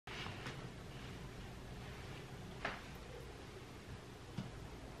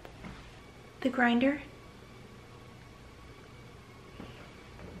the grinder.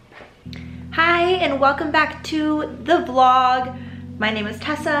 Hi, and welcome back to the vlog. My name is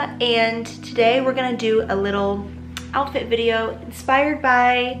Tessa, and today we're gonna do a little outfit video inspired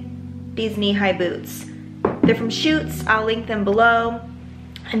by these knee-high boots. They're from Shoots. I'll link them below.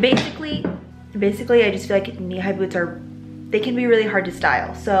 And basically I just feel like knee-high boots they can be really hard to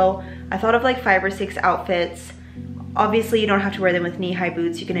style. So I thought of like 5 or 6 outfits. Obviously you don't have to wear them with knee-high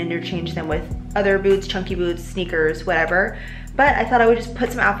boots. You can interchange them with other boots, chunky boots, sneakers, whatever. But I thought I would just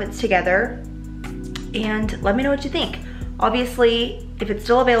put some outfits together and let me know what you think. Obviously, if it's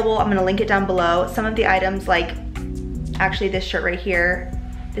still available, I'm gonna link it down below. Some of the items, like actually this shirt right here,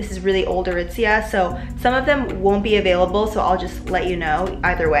 this is really old Aritzia, so some of them won't be available, so I'll just let you know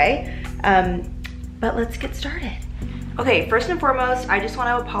either way. But let's get started. Okay, first and foremost, I just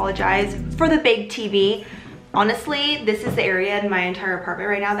wanna apologize for the big TV. Honestly, this is the area in my entire apartment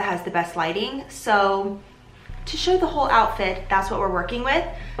right now that has the best lighting, so to show the whole outfit, that's what we're working with.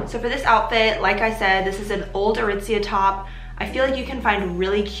 So for this outfit, like I said, this is an old Aritzia top. I feel like you can find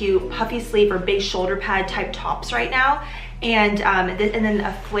really cute puffy sleeve or big shoulder pad type tops right now. And then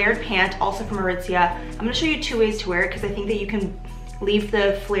a flared pant, also from Aritzia. I'm gonna show you 2 ways to wear it because I think that you can leave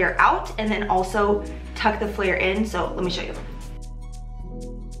the flare out and then also tuck the flare in. So let me show you.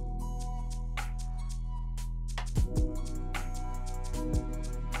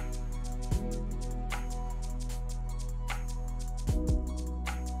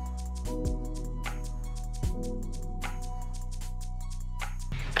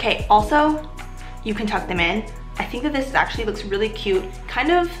 Okay, also, you can tuck them in. I think that this actually looks really cute,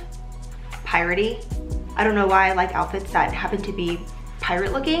 kind of piratey. I don't know why I like outfits that happen to be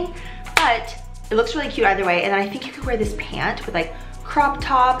pirate looking, but it looks really cute either way. And then I think you could wear this pant with like crop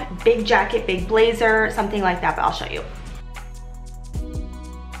top, big jacket, big blazer, something like that, but I'll show you.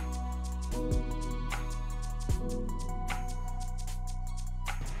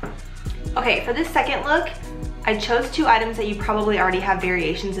 Okay, for this second look, I chose 2 items that you probably already have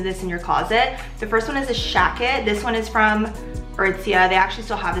variations of this in your closet. The first one is a shacket. This one is from Aritzia. They actually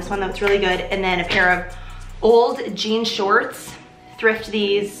still have this one that's really good. And then a pair of old jean shorts. Thrift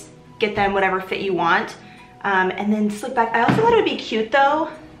these, get them whatever fit you want. And then slick back. I also thought it would be cute though,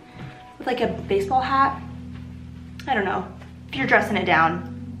 with like a baseball hat. I don't know, if you're dressing it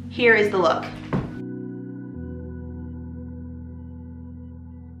down, here is the look.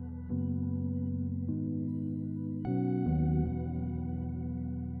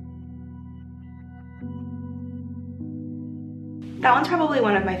 That one's probably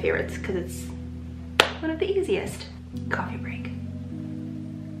one of my favorites because it's one of the easiest. Coffee break.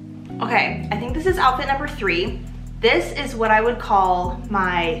 Okay, I think this is outfit number 3. This is what I would call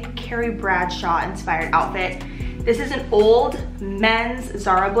my Carrie Bradshaw inspired outfit. This is an old men's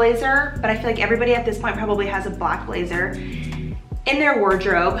Zara blazer, but I feel like everybody at this point probably has a black blazer in their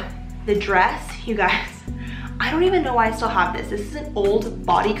wardrobe. The dress, you guys, I don't even know why I still have this. This is an old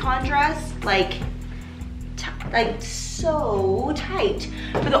bodycon dress, like so tight.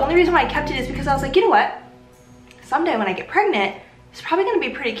 But the only reason why I kept it is because I was like, you know what? Someday when I get pregnant, it's probably gonna be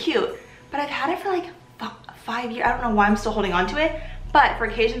pretty cute. But I've had it for like 5 years. I don't know why I'm still holding on to it. But for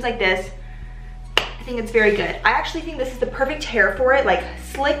occasions like this, I think it's very good. I actually think this is the perfect hair for it, like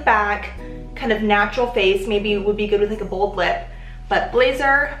slick back, kind of natural face. Maybe it would be good with like a bold lip. But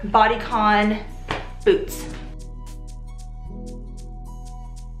blazer, bodycon, boots.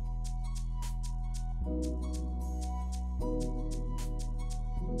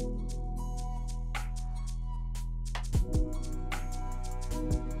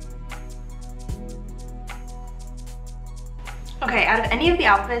 Okay, out of any of the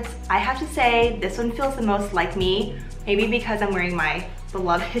outfits, I have to say this one feels the most like me. Maybe because I'm wearing my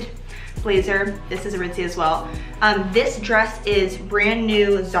beloved blazer. This is Aritzia as well. This dress is brand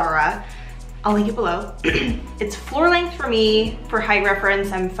new Zara. I'll link it below. It's floor length for me. For height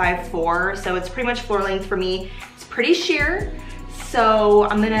reference, I'm 5'4", so it's pretty much floor length for me. It's pretty sheer, so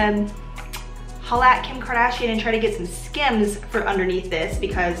I'm gonna holla at Kim Kardashian and try to get some skims for underneath this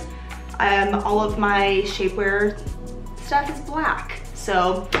because all of my shapewear stuff is black,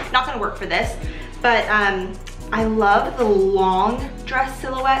 so not gonna work for this. But I love the long dress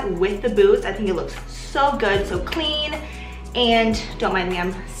silhouette with the boots. I think it looks so good, so clean, and don't mind me,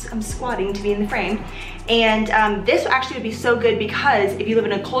 I'm squatting to be in the frame. And this actually would be so good because if you live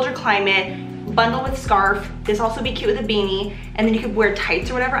in a colder climate, bundle with scarf. This also be cute with a beanie, and then you could wear tights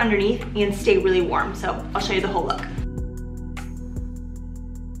or whatever underneath and stay really warm. So I'll show you the whole look.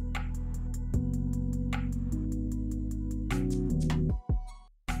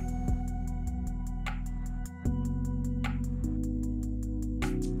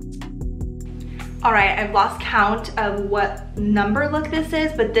 All right, I've lost count of what number look this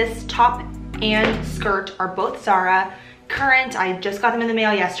is, but this top and skirt are both Zara. Current, I just got them in the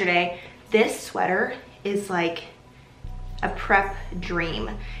mail yesterday. This sweater is like a prep dream.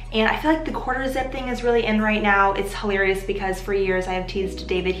 And I feel like the quarter zip thing is really in right now. It's hilarious because for years I have teased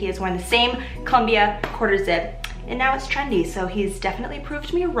David. He has worn the same Columbia quarter zip and now it's trendy. So he's definitely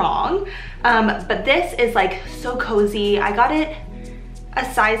proved me wrong. But this is like so cozy. I got it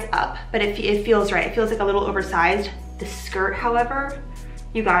a size up, but it feels right. It feels like a little oversized. The skirt, however,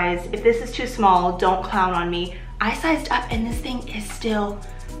 you guys, if this is too small, don't clown on me. I sized up and this thing is still,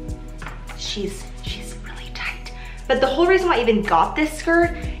 she's really tight. But the whole reason why I even got this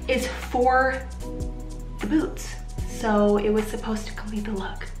skirt is for the boots. So it was supposed to complete the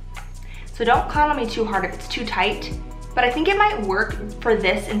look. So don't clown on me too hard if it's too tight, but I think it might work for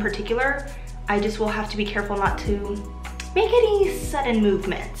this in particular. I just will have to be careful not to make any sudden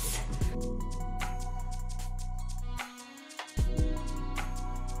movements.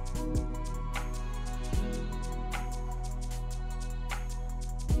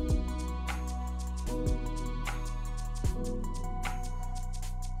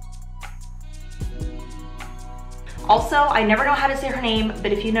 Also, I never know how to say her name,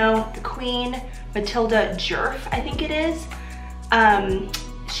 but if you know the Queen, Matilda Djerf, I think it is.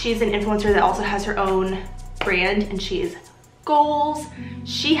 She's an influencer that also has her own brand and she is goals.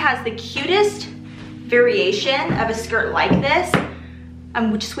 She has the cutest variation of a skirt like this.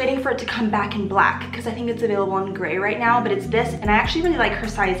 I'm just waiting for it to come back in black because I think it's available in gray right now, but it's this, and I actually really like her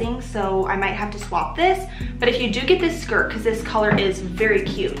sizing, so I might have to swap this. But if you do get this skirt, because this color is very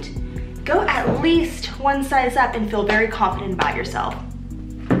cute, go at least one size up and feel very confident about yourself.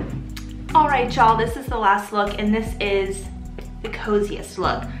 All right, y'all, this is the last look, and this is the coziest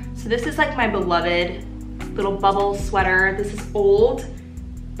look. So this is like my beloved little bubble sweater. This is old,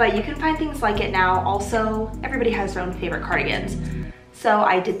 but you can find things like it now. Also, everybody has their own favorite cardigans. So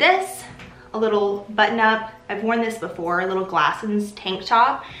I did this, a little button up. I've worn this before, a little glasses tank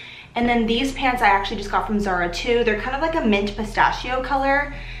top. And then these pants I actually just got from Zara too. They're kind of like a mint pistachio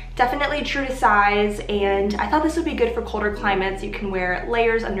color. Definitely true to size, and I thought this would be good for colder climates. You can wear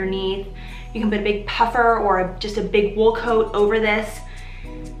layers underneath. You can put a big puffer or just a big wool coat over this,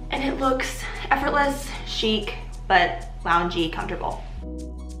 and it looks effortless, chic, but loungy, comfortable.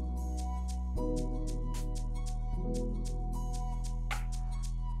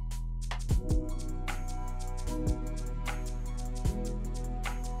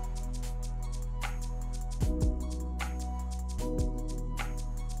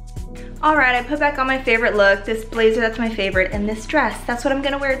 All right, I put back on my favorite look, this blazer, that's my favorite, and this dress, that's what I'm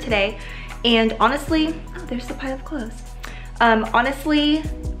gonna wear today. And honestly, oh, there's the pile of clothes. Honestly,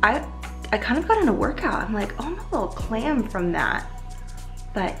 I kind of got in a workout. I'm like, oh, I'm a little clam from that.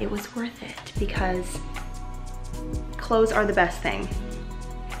 But it was worth it because clothes are the best thing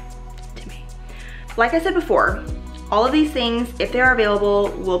to me. Like I said before, all of these things, if they are available,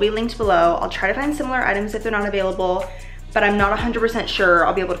 will be linked below. I'll try to find similar items if they're not available, but I'm not 100% sure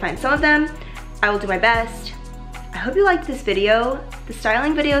I'll be able to find some of them. I will do my best. I hope you liked this video. The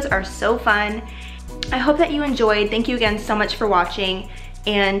styling videos are so fun. I hope that you enjoyed. Thank you again so much for watching.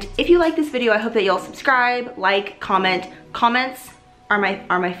 And if you like this video, I hope that you'll subscribe, like, comment. Comments are my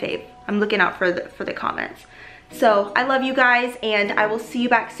fave. I'm looking out for the comments. So I love you guys, and I will see you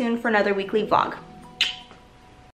back soon for another weekly vlog.